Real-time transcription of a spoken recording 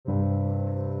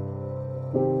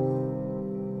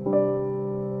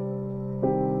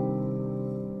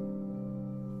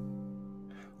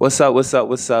What's up? What's up?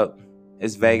 What's up?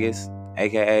 It's Vegas,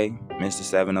 aka Mr.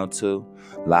 702,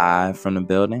 live from the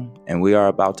building, and we are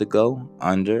about to go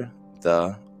under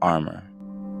the armor.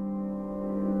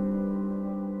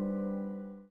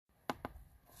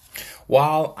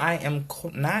 While I am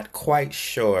not quite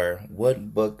sure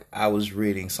what book I was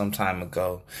reading some time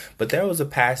ago, but there was a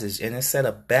passage and it said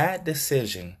a bad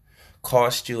decision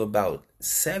cost you about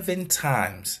 7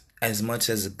 times as much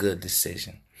as a good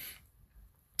decision.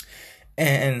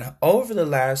 And over the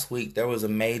last week, there was a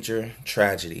major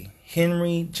tragedy.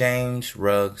 Henry James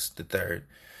Ruggs III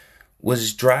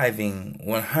was driving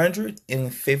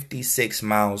 156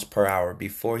 miles per hour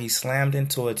before he slammed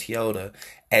into a Toyota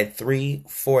at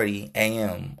 3:40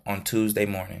 a.m. on Tuesday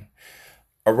morning,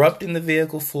 erupting the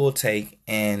vehicle full take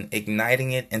and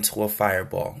igniting it into a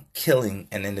fireball, killing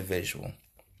an individual.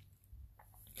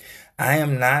 I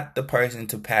am not the person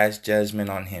to pass judgment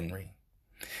on Henry.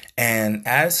 And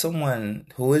as someone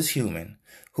who is human,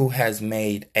 who has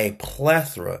made a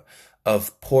plethora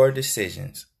of poor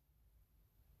decisions,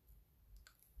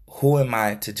 who am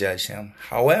I to judge him?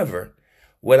 However,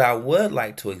 what I would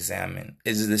like to examine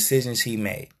is the decisions he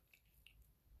made.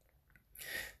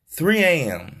 3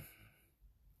 a.m.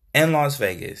 in Las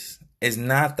Vegas is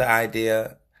not the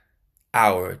ideal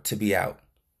hour to be out,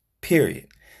 period.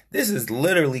 This is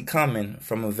literally coming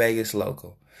from a Vegas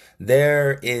local.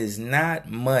 There is not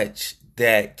much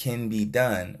that can be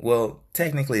done. Well,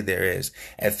 technically there is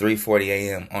at 3:40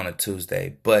 a.m. on a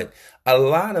Tuesday, but a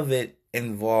lot of it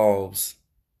involves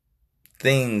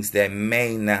things that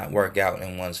may not work out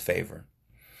in one's favor.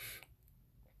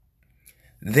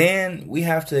 Then we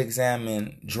have to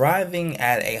examine driving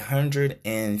at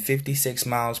 156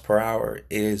 miles per hour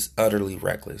is utterly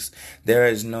reckless. There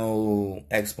is no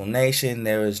explanation.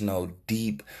 There is no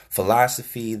deep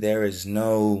philosophy. There is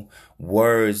no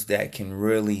words that can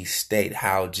really state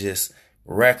how just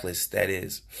reckless that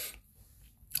is.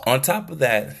 On top of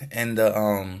that, in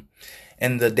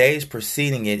the days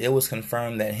preceding it, it was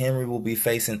confirmed that Henry will be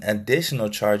facing additional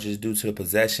charges due to the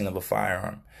possession of a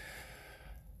firearm.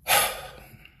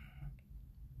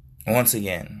 Once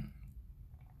again,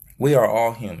 we are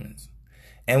all humans,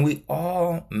 and we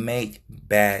all make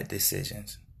bad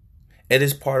decisions. It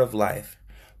is part of life,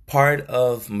 part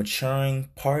of maturing,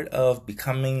 part of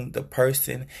becoming the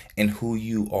person in who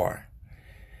you are.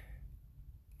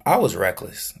 I was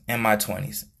reckless in my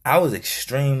 20s. I was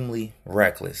extremely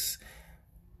reckless.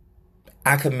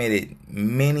 I committed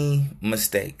many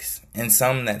mistakes, and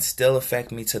some that still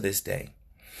affect me to this day.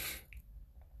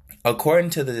 According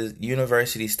to the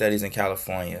university studies in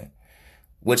California,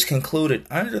 which concluded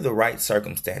under the right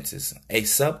circumstances, a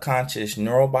subconscious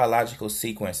neurobiological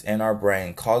sequence in our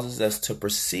brain causes us to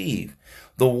perceive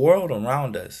the world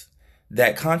around us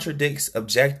that contradicts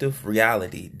objective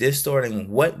reality, distorting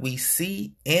what we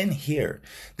see and hear.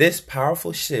 This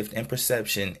powerful shift in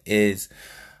perception is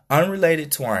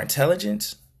unrelated to our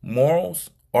intelligence, morals,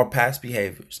 or past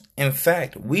behaviors. In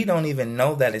fact, we don't even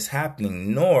know that it's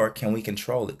happening, nor can we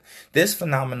control it. This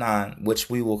phenomenon, which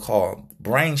we will call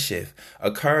brain shift,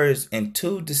 occurs in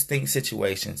 2 distinct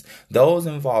situations: those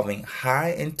involving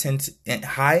high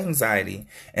anxiety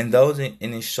and those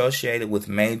associated with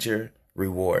major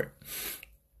reward.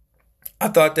 I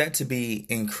thought that to be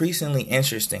increasingly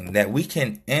interesting, that we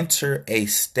can enter a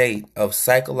state of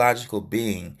psychological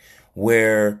being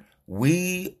where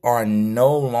we are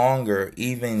no longer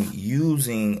even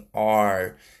using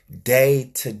our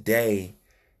day-to-day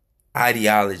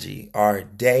ideology, our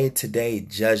day-to-day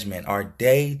judgment, our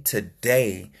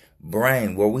day-to-day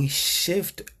brain, where we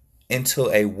shift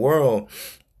into a world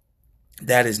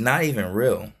that is not even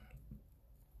real.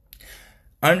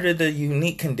 Under the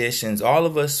unique conditions, all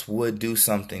of us would do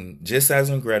something just as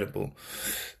incredible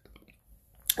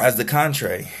as the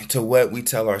contrary to what we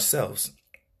tell ourselves.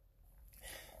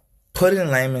 Put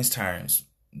in layman's terms,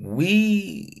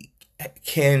 we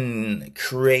can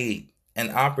create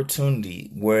an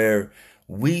opportunity where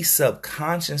we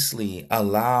subconsciously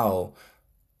allow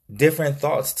different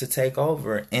thoughts to take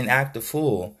over and act a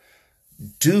fool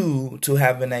due to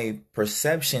having a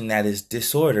perception that is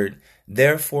disordered,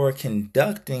 therefore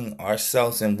conducting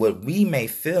ourselves in what we may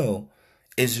feel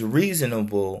is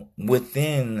reasonable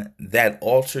within that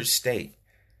altered state.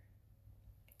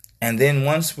 And then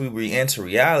once we re-enter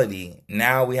reality,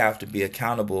 now we have to be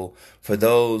accountable for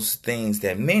those things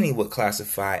that many would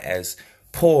classify as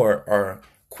poor or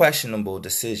questionable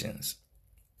decisions.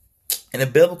 In a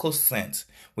biblical sense,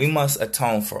 we must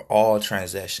atone for all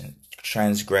transgressions.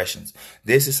 transgressions.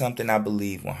 This is something I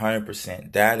believe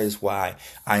 100%. That is why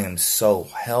I am so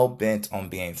hell-bent on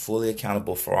being fully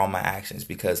accountable for all my actions,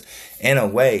 because in a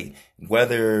way,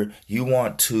 whether you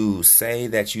want to say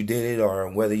that you did it or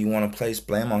whether you want to place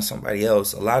blame on somebody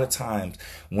else, a lot of times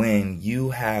when you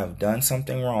have done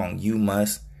something wrong, you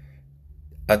must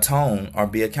atone or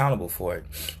be accountable for it.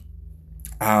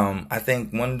 I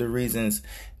think one of the reasons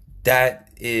that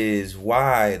is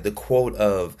why the quote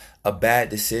of a bad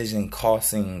decision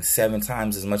costing 7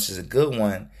 times as much as a good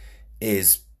one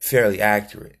is fairly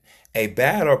accurate. A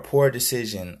bad or poor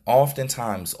decision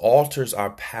oftentimes alters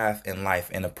our path in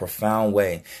life in a profound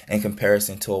way in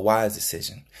comparison to a wise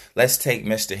decision. Let's take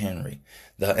Mr. Henry,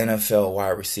 the NFL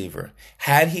wide receiver.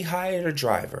 Had he hired a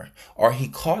driver or he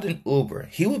called an Uber,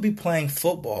 he would be playing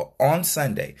football on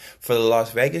Sunday for the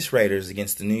Las Vegas Raiders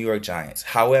against the New York Giants.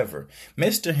 However,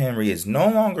 Mr. Henry is no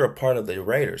longer a part of the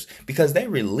Raiders because they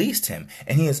released him,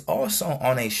 and he is also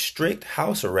on a strict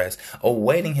house arrest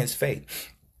awaiting his fate.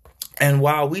 And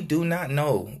while we do not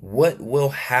know what will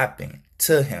happen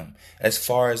to him as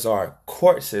far as our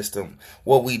court system,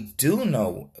 what we do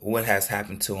know what has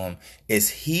happened to him is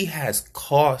he has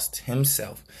caused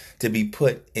himself to be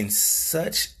put in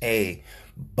such a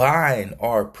bind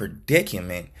or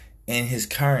predicament in his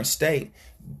current state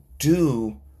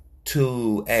due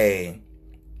to a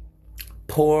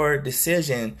poor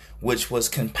decision, which was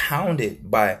compounded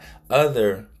by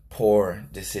other poor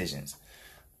decisions.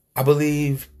 I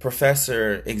believe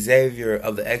Professor Xavier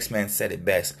of the X-Men said it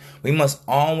best. We must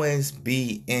always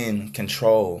be in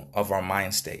control of our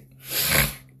mind state.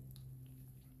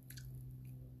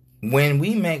 When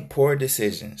we make poor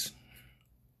decisions,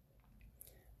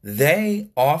 they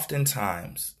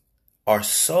oftentimes are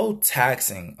so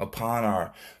taxing upon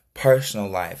our personal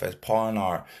life, upon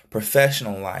our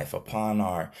professional life, upon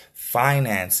our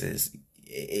finances.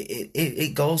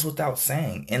 It goes without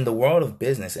saying. In the world of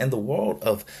business, in the world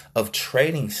of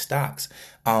trading stocks,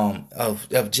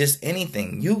 of just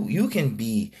anything, you can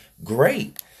be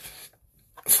great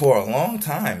for a long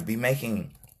time, be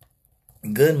making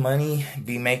good money,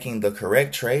 be making the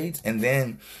correct trades, and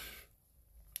then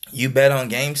you bet on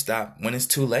GameStop when it's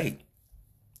too late.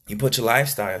 You put your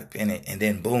lifestyle in it, and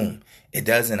then boom, it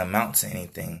doesn't amount to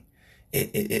anything.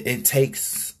 It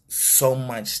takes so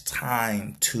much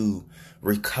time to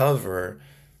recover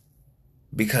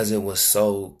because it was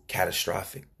so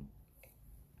catastrophic.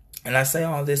 And I say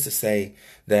all this to say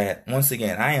that, once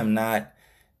again, I am not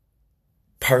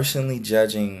personally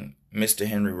judging Mr.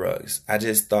 Henry Ruggs. I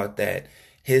just thought that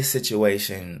his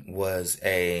situation was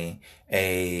a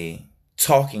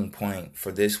talking point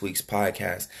for this week's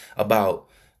podcast about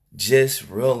just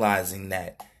realizing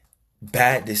that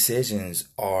bad decisions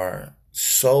are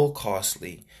so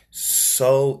costly,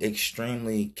 so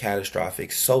extremely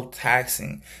catastrophic, so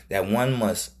taxing that one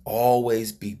must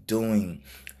always be doing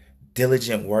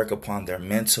diligent work upon their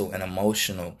mental and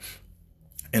emotional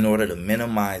in order to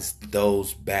minimize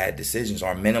those bad decisions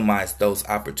or minimize those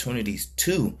opportunities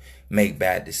to make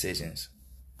bad decisions.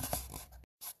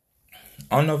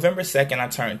 On November 2nd, I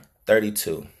turned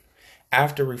 32.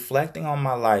 After reflecting on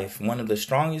my life, one of the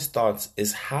strongest thoughts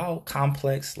is how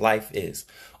complex life is.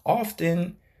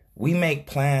 Often, we make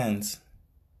plans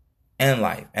in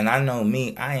life. And I know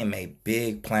me, I am a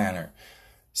big planner.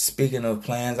 Speaking of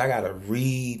plans, I got to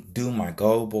redo my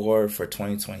goal board for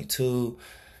 2022.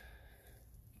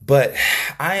 But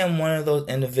I am one of those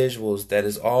individuals that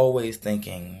is always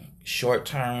thinking short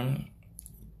term,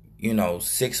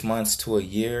 6 months to a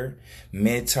year,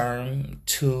 midterm,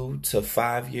 2 to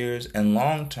 5 years, and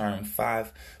long term,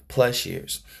 5+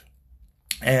 years.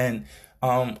 And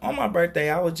on my birthday,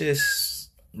 I was just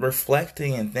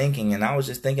reflecting and thinking, and I was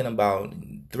just thinking about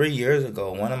 3 years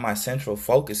ago, one of my central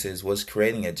focuses was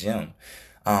creating a gym.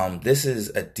 This is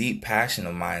a deep passion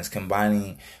of mine, is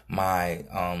combining my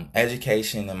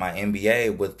education and my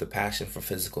MBA with the passion for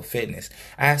physical fitness.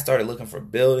 I had started looking for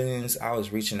buildings. I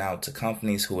was reaching out to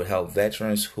companies who would help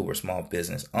veterans who were small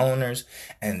business owners.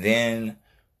 And then,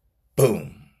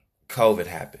 boom, COVID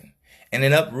happened. And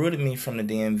it uprooted me from the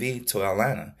DMV to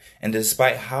Atlanta. And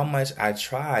despite how much I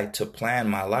tried to plan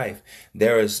my life,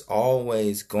 there is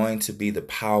always going to be the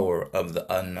power of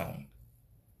the unknown.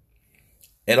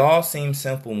 It all seems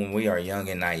simple when we are young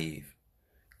and naive.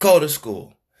 Go to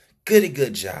school, get a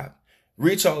good job,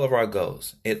 reach all of our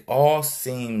goals. It all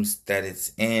seems that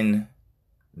it's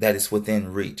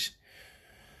within reach.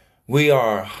 We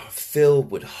are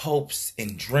filled with hopes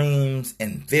and dreams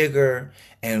and vigor,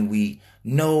 and we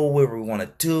know where we want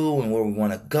to do and where we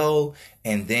want to go,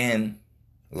 and then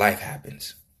life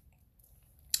happens.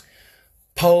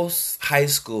 Post high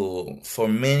school, for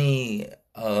many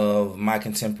of my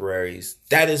contemporaries,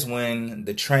 that is when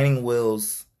the training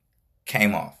wheels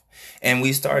came off. And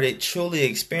we started truly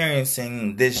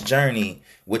experiencing this journey,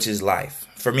 which is life.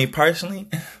 For me personally,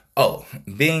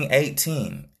 being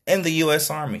 18 in the U.S.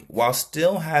 Army while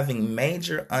still having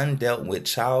major undealt with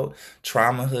child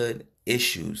traumahood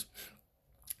issues,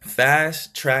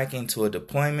 fast tracking to a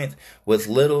deployment with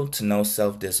little to no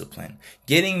self-discipline,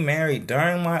 getting married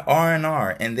during my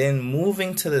R&R, and then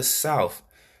moving to the South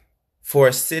for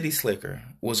a city slicker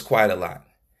was quite a lot.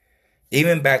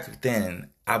 Even back then,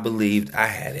 I believed I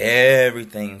had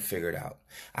everything figured out.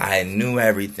 I knew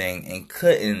everything and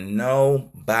couldn't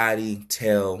nobody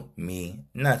tell me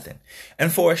nothing.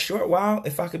 And for a short while,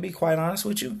 if I could be quite honest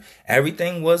with you,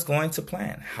 everything was going to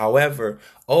plan. However,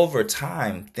 over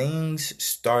time, things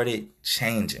started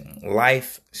changing.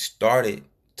 Life started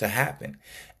to happen.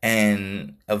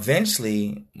 And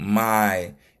eventually,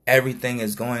 my everything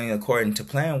is going according to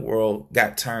plan world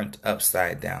got turned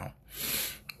upside down.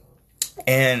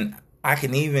 And I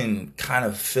can even kind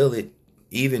of feel it,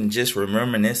 even just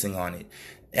reminiscing on it.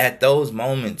 At those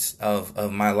moments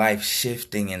of my life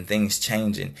shifting and things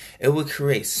changing, it would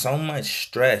create so much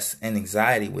stress and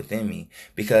anxiety within me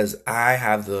because I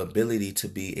have the ability to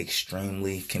be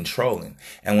extremely controlling.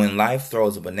 And when life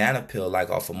throws a banana peel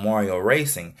like off of Mario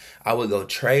Racing, I would go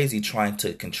crazy trying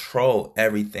to control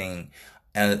everything.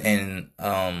 And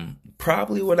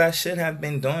probably what I should have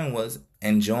been doing was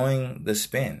enjoying the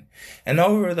spin. And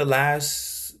over the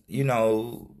last,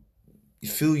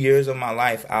 few years of my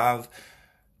life, I've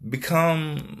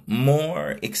become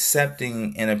more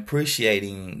accepting and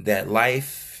appreciating that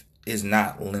life is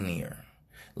not linear.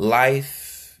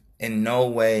 Life in no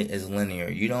way is linear.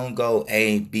 You don't go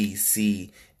A, B,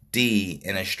 C, D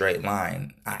in a straight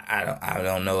line. I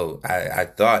don't know. I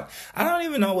don't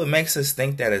even know what makes us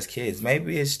think that as kids.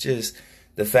 Maybe it's just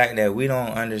the fact that we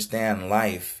don't understand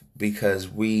life because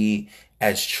we,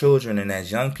 as children and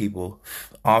as young people,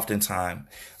 oftentimes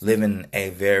live in a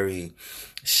very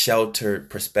sheltered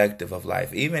perspective of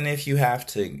life. Even if you have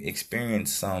to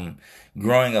experience some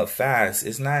growing up fast,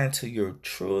 it's not until you're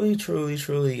truly, truly,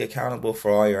 truly accountable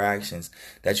for all your actions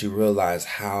that you realize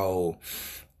how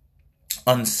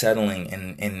unsettling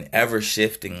and ever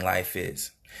shifting life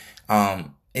is.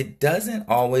 It doesn't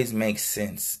always make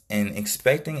sense, and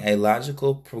expecting a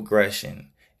logical progression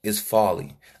is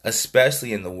folly,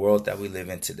 especially in the world that we live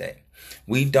in today.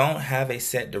 We don't have a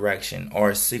set direction or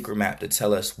a secret map to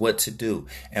tell us what to do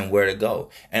and where to go.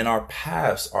 And our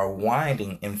paths are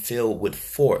winding and filled with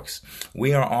forks.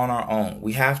 We are on our own.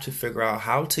 We have to figure out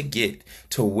how to get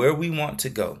to where we want to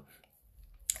go.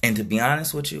 And to be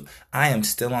honest with you, I am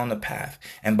still on the path.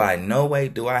 And by no way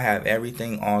do I have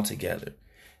everything all together.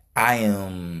 I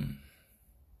am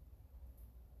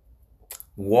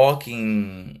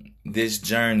walking this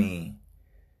journey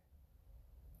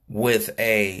with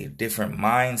a different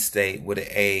mind state, with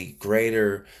a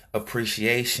greater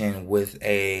appreciation, with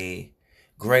a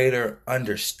greater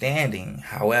understanding.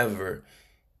 However,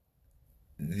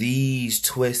 these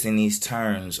twists and these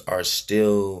turns are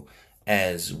still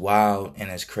as wild and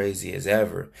as crazy as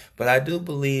ever. But I do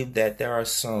believe that there are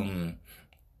some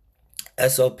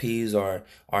SOPs or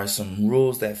some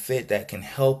rules that fit that can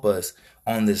help us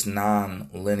on this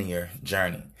non-linear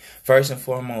journey. First and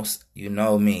foremost, you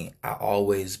know me, I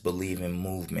always believe in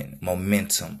movement,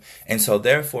 momentum. And so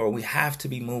therefore we have to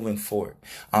be moving forward.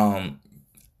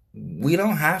 We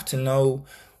don't have to know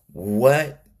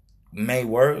what may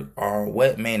work or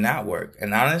what may not work.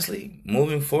 And honestly,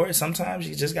 moving forward, sometimes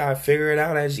you just gotta figure it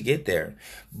out as you get there.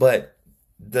 But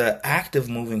the act of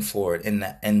moving forward and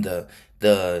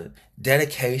the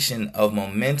dedication of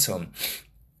momentum,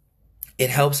 it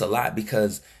helps a lot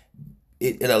because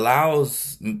it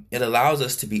allows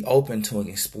us to be open to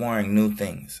exploring new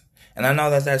things. And I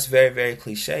know that that's very, very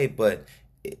cliche, but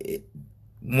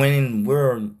when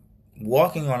we're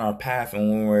walking on our path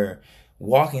and when we're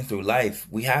walking through life,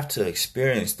 we have to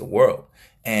experience the world.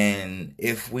 And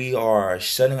if we are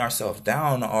shutting ourselves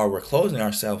down or we're closing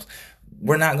ourselves,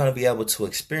 we're not going to be able to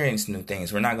experience new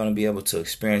things. We're not going to be able to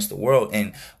experience the world.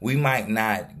 And we might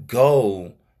not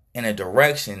go in a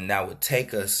direction that would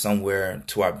take us somewhere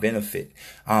to our benefit.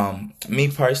 Me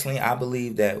personally, I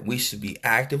believe that we should be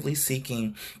actively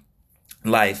seeking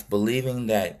life, believing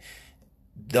that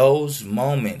those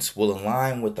moments will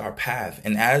align with our path.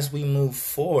 And as we move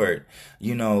forward,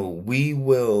 we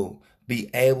will be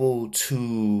able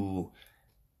to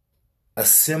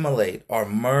assimilate or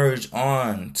merge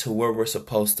on to where we're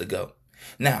supposed to go.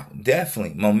 Now,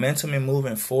 definitely, momentum in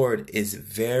moving forward is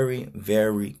very,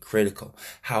 very critical.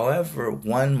 However,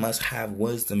 one must have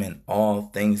wisdom in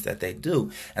all things that they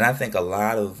do. And I think a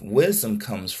lot of wisdom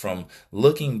comes from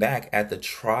looking back at the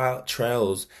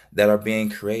trails that are being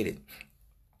created.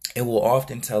 It will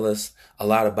often tell us a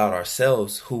lot about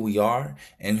ourselves, who we are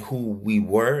and who we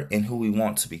were and who we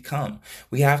want to become.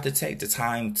 We have to take the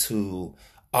time to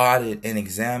audit and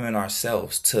examine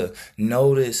ourselves, to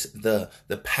notice the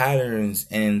patterns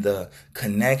and the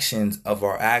connections of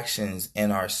our actions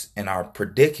and our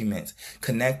predicaments,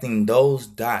 connecting those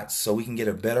dots so we can get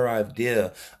a better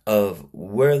idea of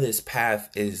where this path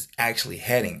is actually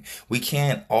heading. We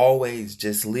can't always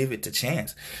just leave it to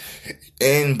chance.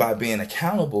 And by being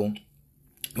accountable,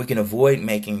 we can avoid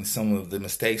making some of the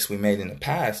mistakes we made in the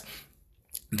past,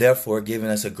 therefore giving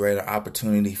us a greater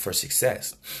opportunity for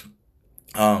success.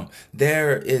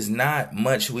 There is not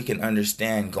much we can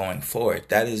understand going forward.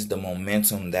 That is the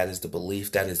momentum, that is the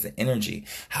belief, that is the energy.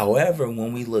 However,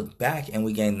 when we look back and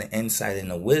we gain the insight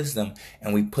and the wisdom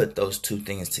and we put those two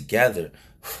things together,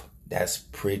 that's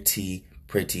pretty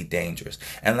dangerous.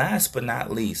 And last but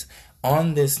not least,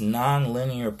 on this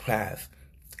non-linear path,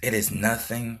 it is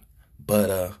nothing but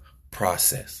a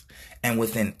process. And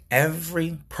within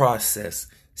every process,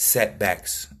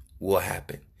 setbacks will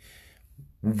happen.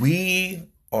 We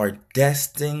are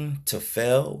destined to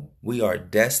fail. We are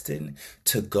destined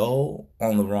to go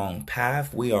on the wrong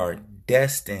path. We are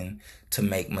destined to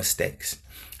make mistakes.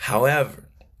 However,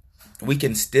 we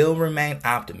can still remain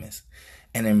optimists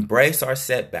and embrace our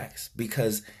setbacks,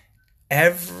 because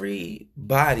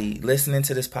everybody listening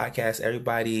to this podcast,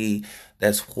 everybody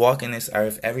that's walking this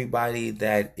earth, everybody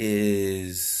that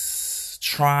is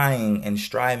trying and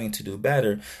striving to do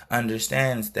better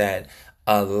understands that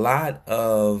a lot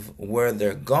of where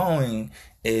they're going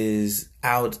is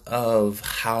out of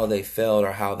how they failed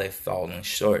or how they've fallen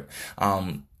short.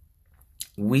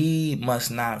 We must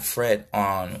not fret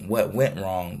on what went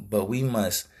wrong, but we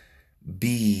must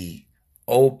be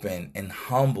open and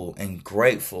humble and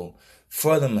grateful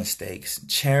for the mistakes,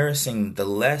 cherishing the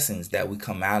lessons that we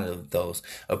come out of those,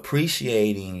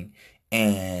 appreciating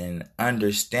and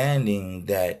understanding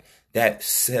that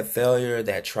failure,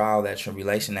 that trial, that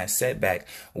tribulation, that setback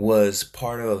was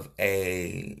part of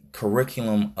a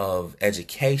curriculum of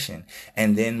education.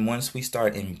 And then once we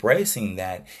start embracing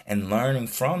that and learning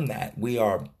from that, we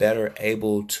are better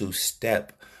able to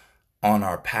step on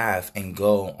our path and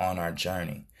go on our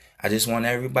journey. I just want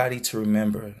everybody to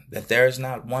remember that there is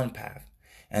not one path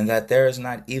and that there is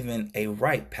not even a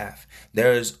right path.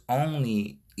 There is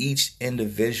only each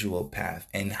individual path,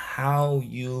 and how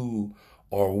you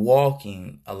are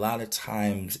walking a lot of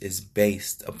times is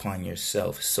based upon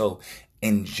yourself. So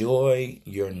enjoy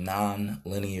your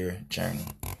non-linear journey.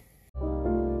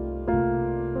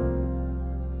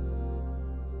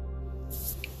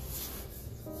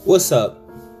 What's up?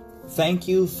 Thank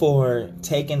you for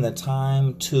taking the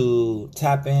time to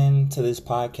tap into this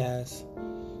podcast.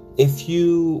 If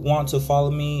you want to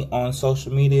follow me on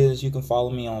social medias, you can follow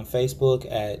me on Facebook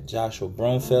at Joshua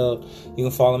Broomfield. You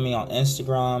can follow me on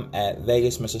Instagram at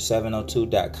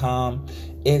VegasMr702.com.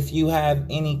 If you have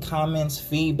any comments,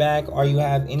 feedback, or you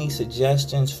have any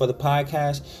suggestions for the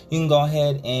podcast, you can go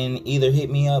ahead and either hit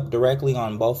me up directly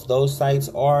on both those sites,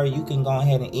 or you can go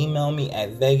ahead and email me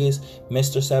at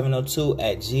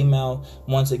VegasMr702@gmail.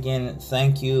 Once again,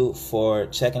 thank you for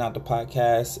checking out the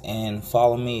podcast and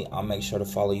follow me. I'll make sure to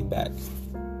follow you back.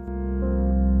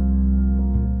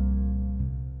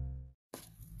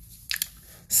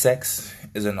 Sex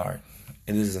is an art.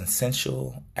 It is an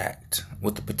essential act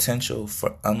with the potential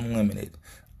for unlimited,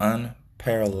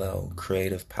 unparalleled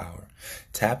creative power.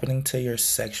 Tapping into your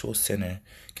sexual center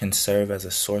can serve as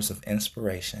a source of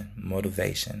inspiration,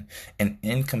 motivation, and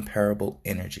incomparable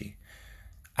energy.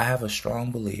 I have a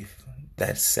strong belief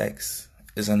that sex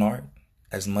is an art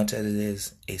as much as it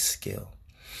is a skill.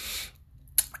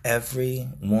 Every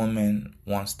woman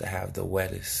wants to have the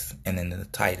wettest and then the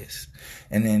tightest.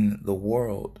 And in the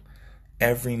world,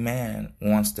 every man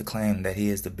wants to claim that he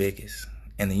is the biggest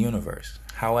in the universe.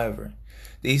 However,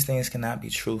 these things cannot be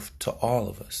true to all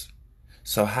of us.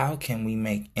 So how can we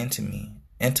make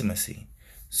intimacy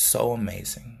so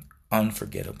amazing,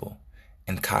 unforgettable,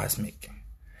 and cosmic?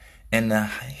 In the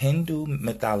Hindu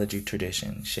mythology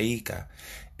tradition, Shaika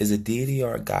is a deity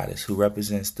or a goddess who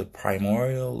represents the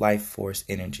primordial life force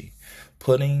energy.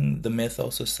 Putting the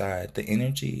mythos aside, the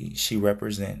energy she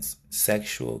represents,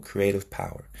 sexual creative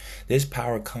power. This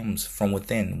power comes from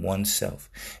within oneself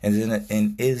and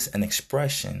is an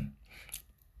expression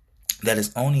that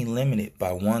is only limited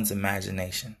by one's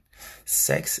imagination.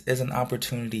 Sex is an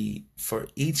opportunity for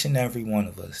each and every one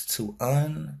of us to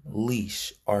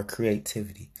unleash our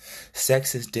creativity.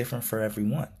 Sex is different for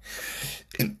everyone,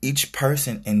 and each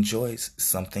person enjoys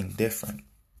something different.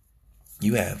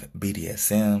 You have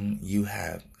BDSM, you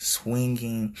have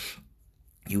swinging,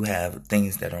 you have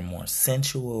things that are more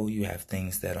sensual, you have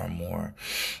things that are more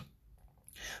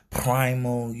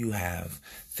primal, you have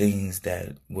things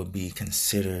that would be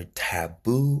considered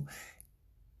taboo.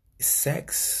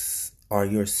 Sex or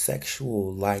your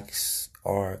sexual likes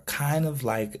are kind of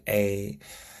like a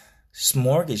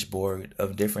smorgasbord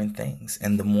of different things.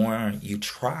 And the more you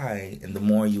try and the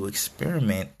more you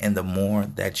experiment and the more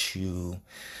that you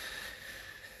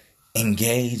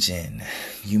engage in,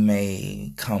 you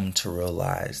may come to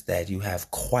realize that you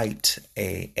have quite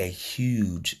a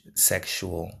huge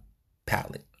sexual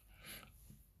palette.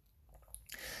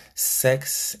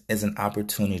 Sex is an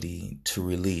opportunity to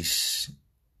release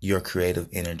your creative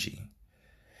energy.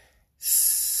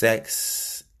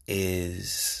 Sex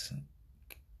is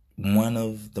one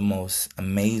of the most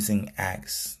amazing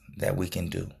acts that we can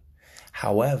do.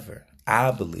 However,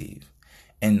 I believe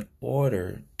in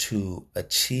order to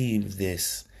achieve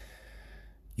this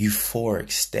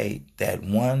euphoric state that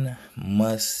one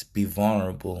must be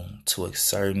vulnerable to a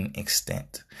certain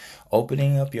extent.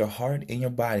 Opening up your heart and your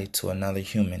body to another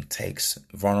human takes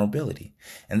vulnerability.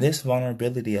 And this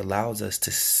vulnerability allows us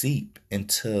to seep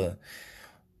into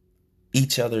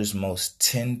each other's most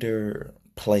tender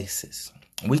places.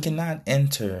 We cannot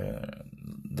enter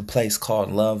the place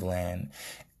called Love Land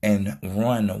and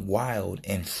run wild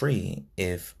and free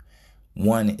if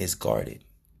one is guarded.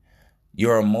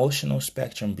 Your emotional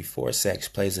spectrum before sex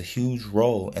plays a huge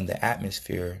role in the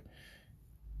atmosphere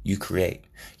you create.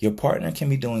 Your partner can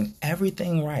be doing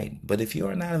everything right, but if you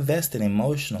are not invested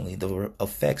emotionally, the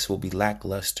effects will be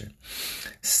lackluster.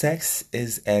 Sex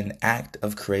is an act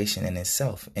of creation in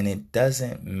itself, and it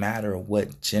doesn't matter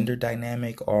what gender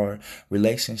dynamic or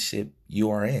relationship you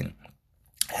are in.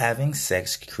 Having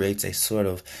sex creates a sort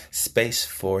of space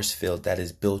force field that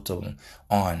is built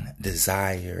on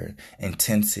desire,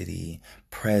 intensity,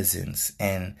 presence,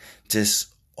 and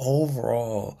just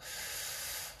overall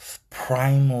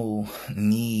primal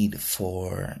need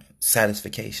for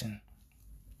satisfaction.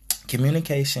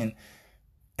 Communication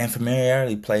and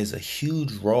familiarity plays a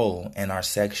huge role in our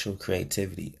sexual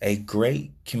creativity. A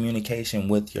great communication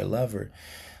with your lover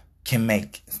can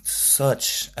make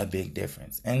such a big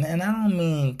difference. And I don't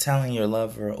mean telling your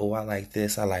lover, oh, I like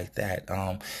this, I like that.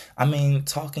 I mean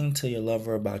talking to your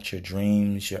lover about your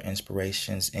dreams, your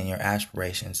inspirations, and your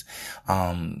aspirations.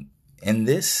 In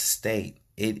this state,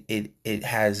 it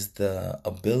has the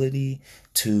ability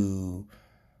to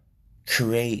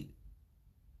create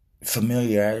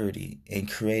familiarity and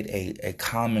create a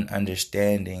common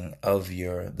understanding of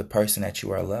the person that you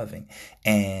are loving.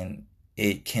 And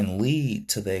it can lead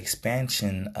to the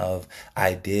expansion of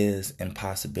ideas and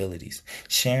possibilities.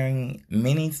 Sharing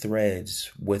many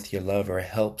threads with your lover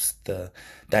helps the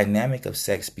dynamic of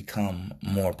sex become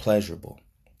more pleasurable.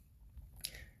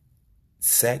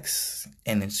 Sex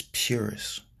in its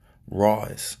purest,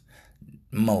 rawest,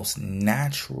 most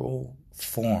natural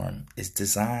form is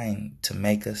designed to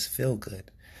make us feel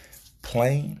good.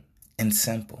 Plain and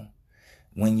simple.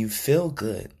 When you feel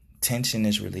good, tension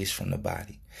is released from the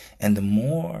body. And the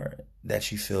more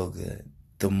that you feel good,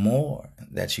 the more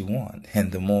that you want.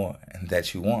 And the more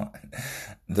that you want,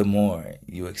 the more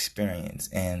you experience.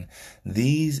 And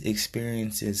these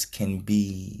experiences can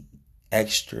be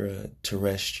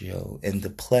extraterrestrial, and the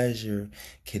pleasure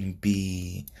can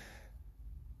be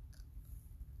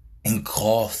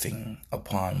engulfing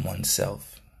upon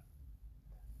oneself.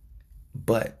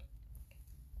 But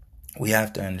we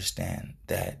have to understand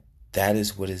that that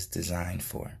is what it's designed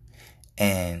for.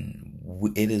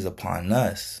 And it is upon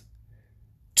us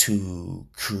to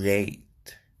create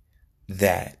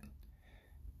that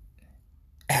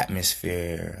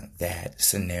atmosphere, that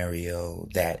scenario,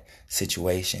 that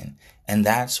situation. And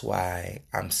that's why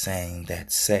I'm saying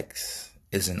that sex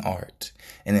is an art.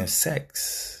 And if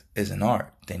sex is an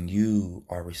art, then you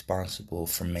are responsible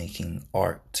for making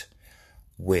art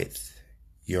with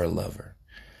your lover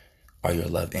or your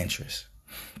love interest.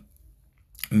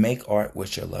 Make art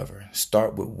with your lover.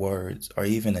 Start with words or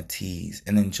even a tease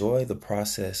and enjoy the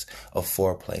process of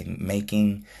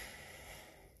foreplay,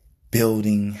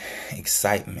 building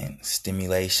excitement,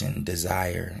 stimulation,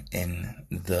 desire, and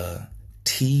the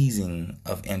teasing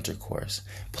of intercourse.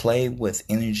 Play with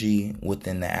energy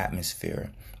within the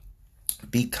atmosphere.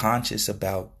 Be conscious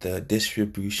about the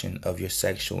distribution of your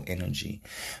sexual energy.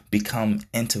 Become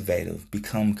innovative,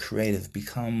 become creative,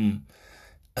 become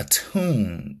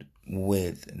attuned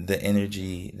with the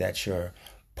energy that your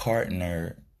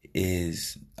partner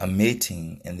is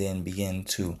emitting, and then begin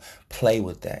to play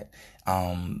with that.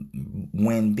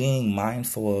 When being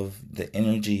mindful of the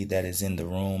energy that is in the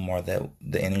room, or the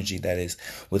energy that is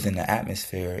within the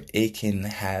atmosphere, it can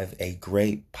have a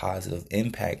great positive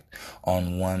impact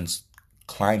on one's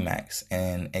climax,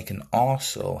 and it can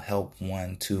also help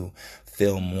one to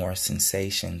feel more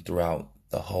sensation throughout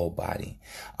the whole body.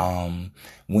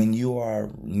 When you are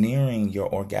nearing your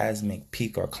orgasmic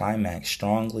peak or climax,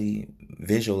 strongly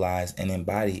visualize and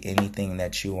embody anything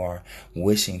that you are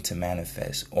wishing to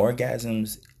manifest.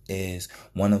 Orgasms is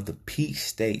one of the peak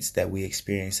states that we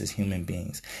experience as human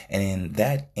beings, and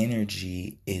that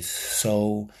energy is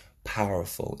so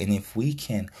powerful. And if we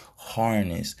can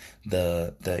harness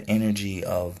the energy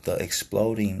of the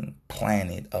exploding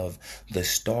planet, of the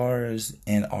stars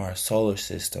in our solar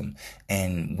system,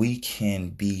 and we can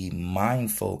be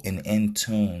mindful and in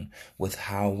tune with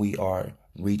how we are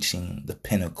reaching the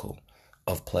pinnacle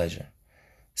of pleasure.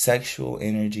 Sexual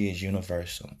energy is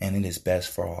universal, and it is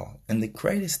best for all. And the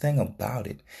greatest thing about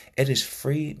it, it is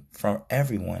free from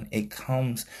everyone. It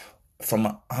comes from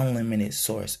an unlimited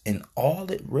source, and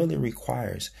all it really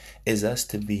requires is us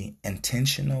to be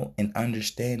intentional and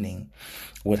understanding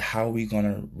with how we're going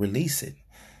to release it.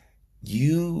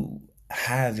 You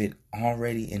have it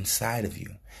already inside of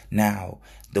you. Now,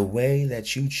 the way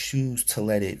that you choose to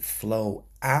let it flow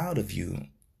out of you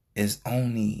is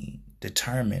only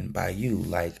determined by you.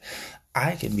 Like,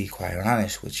 I can be quite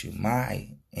honest with you. My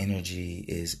energy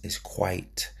is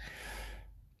quite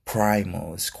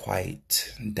primal, it's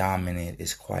quite dominant,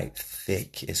 it's quite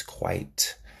thick, it's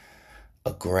quite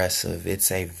aggressive.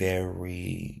 It's a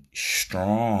very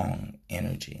strong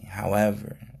energy.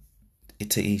 However,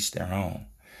 to each their own.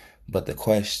 But the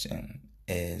question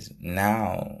is,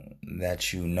 now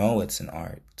that you know it's an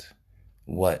art,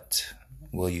 what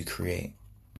will you create?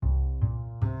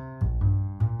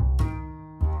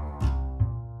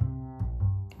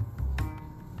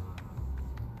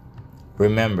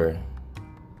 Remember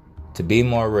to be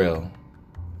more real,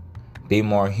 be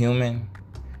more human,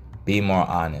 be more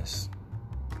honest.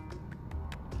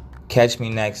 Catch me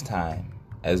next time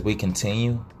as we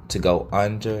continue to go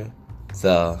under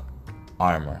the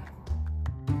armor.